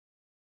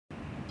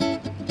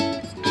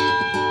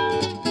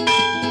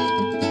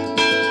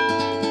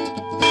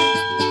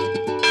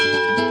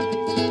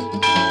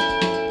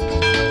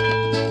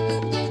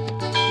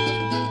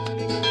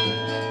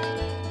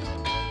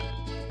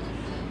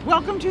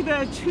to the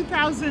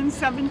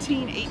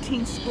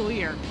 2017-18 school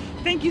year.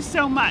 Thank you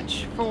so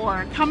much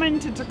for coming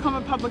to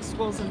Tacoma Public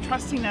Schools and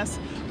trusting us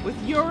with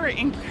your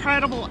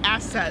incredible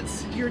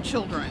assets, your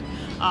children.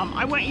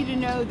 I want you to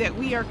know that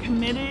we are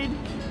committed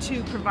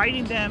to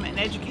providing them an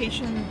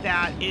education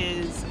that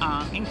is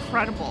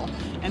incredible,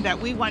 and that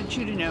we want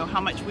you to know how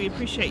much we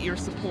appreciate your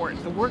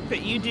support. The work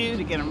that you do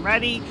to get them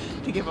ready,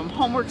 to give them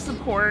homework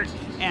support,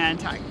 and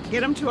to get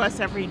them to us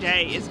every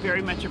day is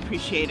very much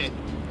appreciated.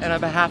 And on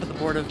behalf of the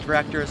Board of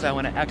Directors, I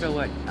want to echo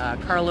what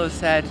Carla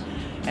said,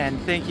 and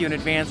thank you in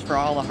advance for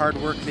all the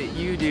hard work that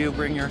you do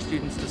bringing our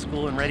students to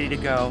school and ready to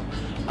go.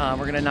 We're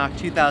going to knock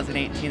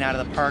 2018 out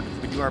of the park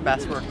as we do our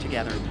best work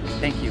together.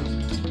 Thank you.